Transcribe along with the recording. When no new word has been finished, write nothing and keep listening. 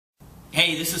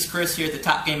Hey, this is Chris here at the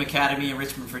Top Game Academy in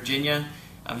Richmond, Virginia.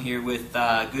 I'm here with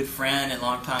good friend and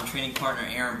longtime training partner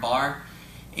Aaron Barr.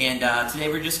 And today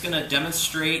we're just going to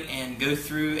demonstrate and go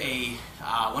through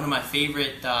one of my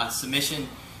favorite submission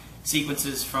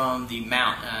sequences from the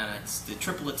mount. It's the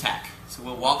triple attack. So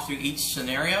we'll walk through each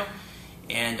scenario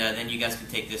and then you guys can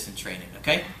take this and train it.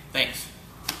 Okay? Thanks.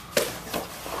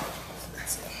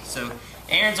 So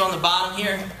Aaron's on the bottom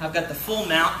here. I've got the full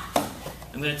mount.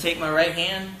 I'm going to take my right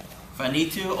hand. If I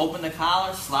need to, open the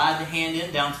collar, slide the hand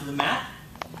in down to the mat,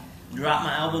 drop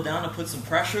my elbow down to put some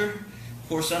pressure. Of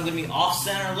course, I'm going to be off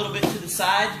center a little bit to the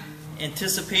side,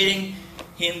 anticipating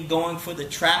him going for the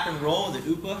trap and roll, the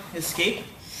UPA escape.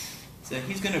 So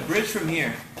he's going to bridge from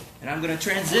here, and I'm going to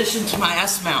transition to my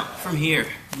S mount from here.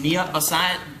 Knee up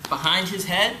behind his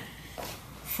head,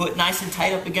 foot nice and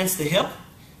tight up against the hip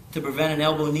to prevent an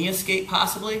elbow knee escape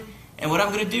possibly. And what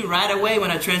I'm going to do right away when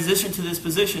I transition to this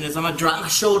position is I'm going to drop my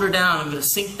shoulder down. I'm going to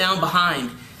sink down behind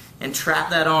and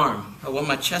trap that arm. I want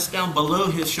my chest down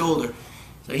below his shoulder.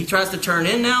 So he tries to turn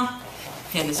in now,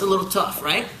 and it's a little tough,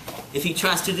 right? If he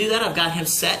tries to do that, I've got him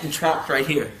set and trapped right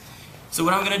here. So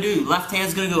what I'm going to do, left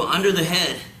hand's going to go under the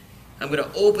head. I'm going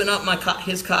to open up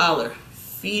his collar,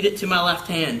 feed it to my left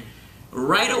hand.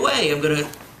 Right away, I'm going to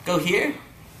go here,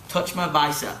 touch my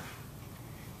bicep.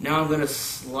 Now I'm going to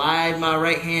slide my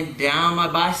right hand down my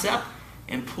bicep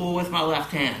and pull with my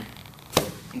left hand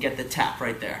and get the tap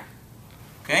right there.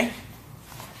 Okay?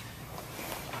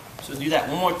 So do that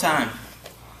one more time.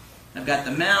 I've got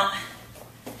the mount.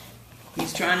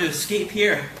 He's trying to escape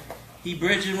here. He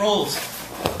bridge and rolls.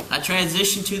 I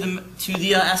transition to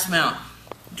the S mount.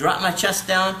 Drop my chest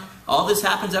down. All this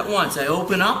happens at once. I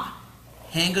open up.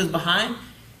 Hand goes behind.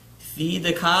 Feed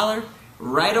the collar.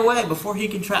 Right away before he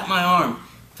can trap my arm.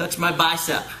 Touch my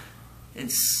bicep and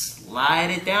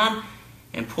slide it down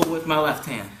and pull with my left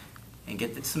hand and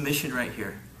get the submission right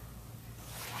here.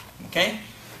 Okay?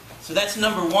 So that's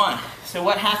number one. So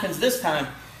what happens this time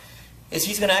is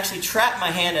he's going to actually trap my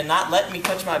hand and not let me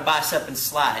touch my bicep and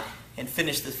slide and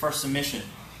finish the first submission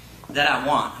that I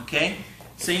want. Okay?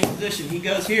 Same position. He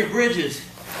goes here, bridges.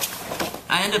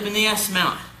 I end up in the S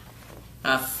mount.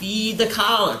 Feed the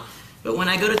collar. But when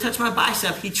I go to touch my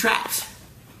bicep, he traps.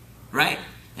 Right?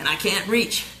 And I can't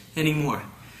reach anymore.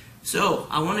 So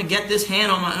I want to get this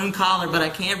hand on my own collar, but I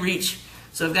can't reach.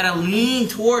 So I've got to lean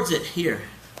towards it here.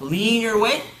 Lean your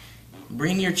weight.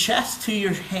 Bring your chest to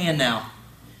your hand now.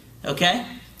 Okay?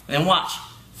 And watch.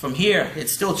 From here,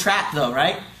 it's still trapped though,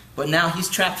 right? But now he's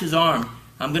trapped his arm.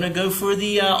 I'm going to go for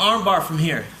the arm bar from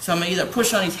here. So I'm going to either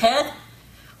push on his head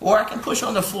or I can push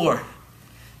on the floor.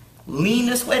 Lean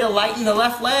this way to lighten the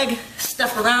left leg.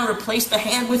 Step around, replace the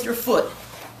hand with your foot.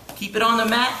 Keep it on the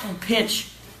mat and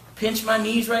pinch. Pinch my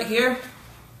knees right here.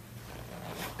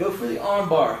 Go for the arm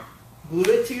bar. Glue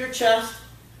it to your chest.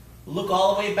 Look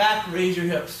all the way back, raise your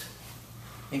hips.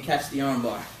 And catch the arm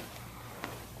bar.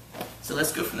 So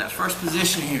let's go from that first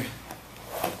position here.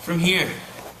 From here,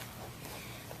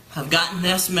 I've gotten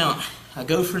this mount. I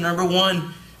go for number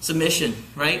one submission,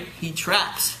 right? He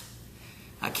traps.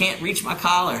 I can't reach my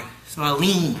collar, so I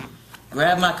lean.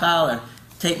 Grab my collar.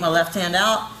 Take my left hand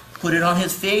out. Put it on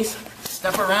his face,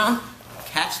 step around,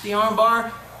 catch the arm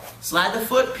bar, slide the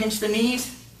foot, pinch the knees,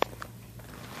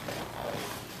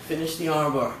 finish the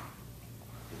arm bar.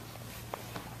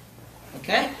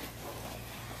 Okay?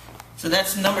 So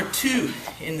that's number two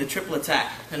in the triple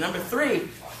attack. And number three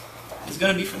is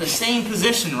going to be from the same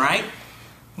position, right?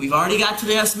 We've already got to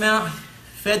the S mount,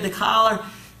 fed the collar,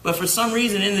 but for some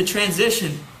reason in the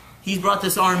transition, he's brought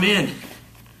this arm in.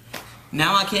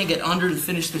 Now I can't get under to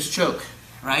finish this choke.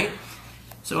 Right?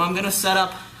 So I'm going to set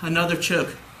up another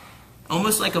choke.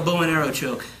 Almost like a bow and arrow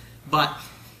choke, but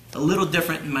a little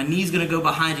different. My knee's going to go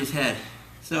behind his head.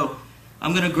 So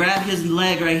I'm going to grab his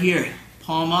leg right here,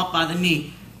 palm up by the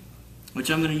knee,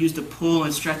 which I'm going to use to pull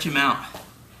and stretch him out.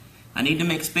 I need to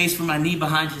make space for my knee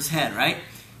behind his head, right?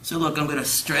 So look, I'm going to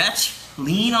stretch,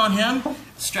 lean on him,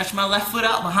 stretch my left foot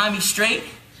out behind me straight,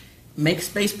 make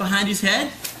space behind his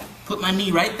head, put my knee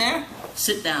right there,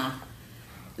 sit down.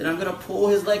 Then I'm going to pull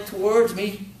his leg towards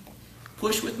me,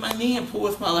 push with my knee and pull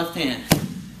with my left hand,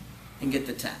 and get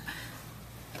the tap.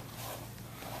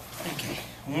 Okay,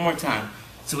 one more time.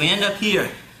 So we end up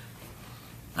here.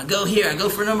 I go here, I go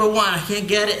for number one, I can't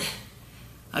get it.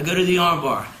 I go to the arm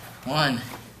bar. 1,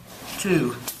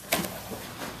 2.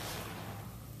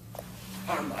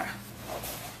 Arm bar.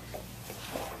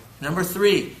 Number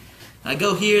 3. I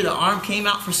go here, the arm came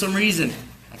out for some reason.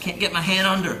 I can't get my hand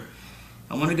under.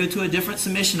 I want to go to a different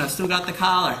submission. I've still got the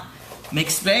collar. Make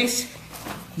space.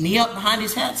 Knee up behind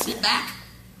his head. Sit back.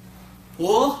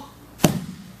 Pull.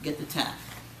 Get the tap.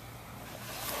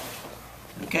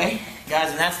 Okay,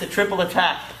 guys, and that's the triple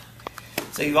attack.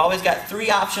 So you've always got 3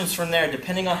 options from there.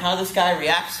 Depending on how this guy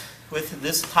reacts with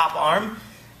this top arm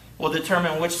will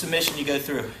determine which submission you go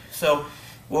through. So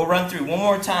we'll run through one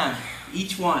more time,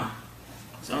 each one.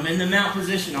 So I'm in the mount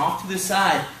position, off to the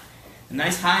side. A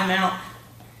nice high mount.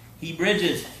 He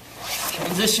bridges.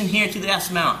 Transition here to the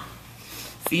S mount.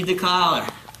 Feed the collar.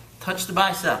 Touch the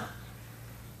bicep.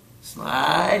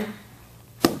 Slide.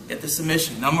 Get the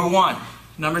submission. Number 1.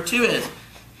 Number 2 is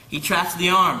he traps the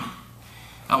arm.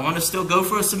 I want to still go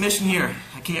for a submission here.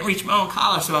 I can't reach my own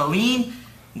collar, so I lean,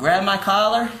 grab my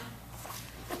collar,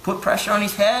 put pressure on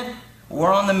his head,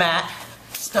 or on the mat,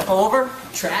 step over,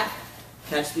 trap,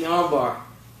 catch the arm bar.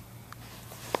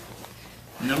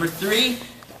 Number 3,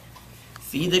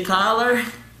 feed the collar.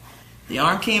 The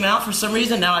arm came out for some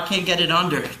reason, now I can't get it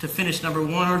under to finish number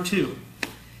 1 or 2.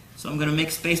 So I'm going to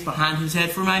make space behind his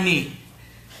head for my knee.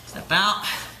 Step out,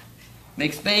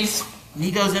 make space,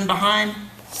 knee goes in behind,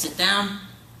 sit down,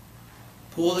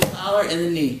 pull the collar and the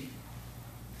knee,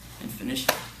 and finish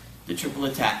the triple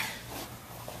attack.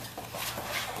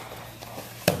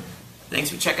 Thanks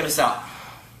for checking us out.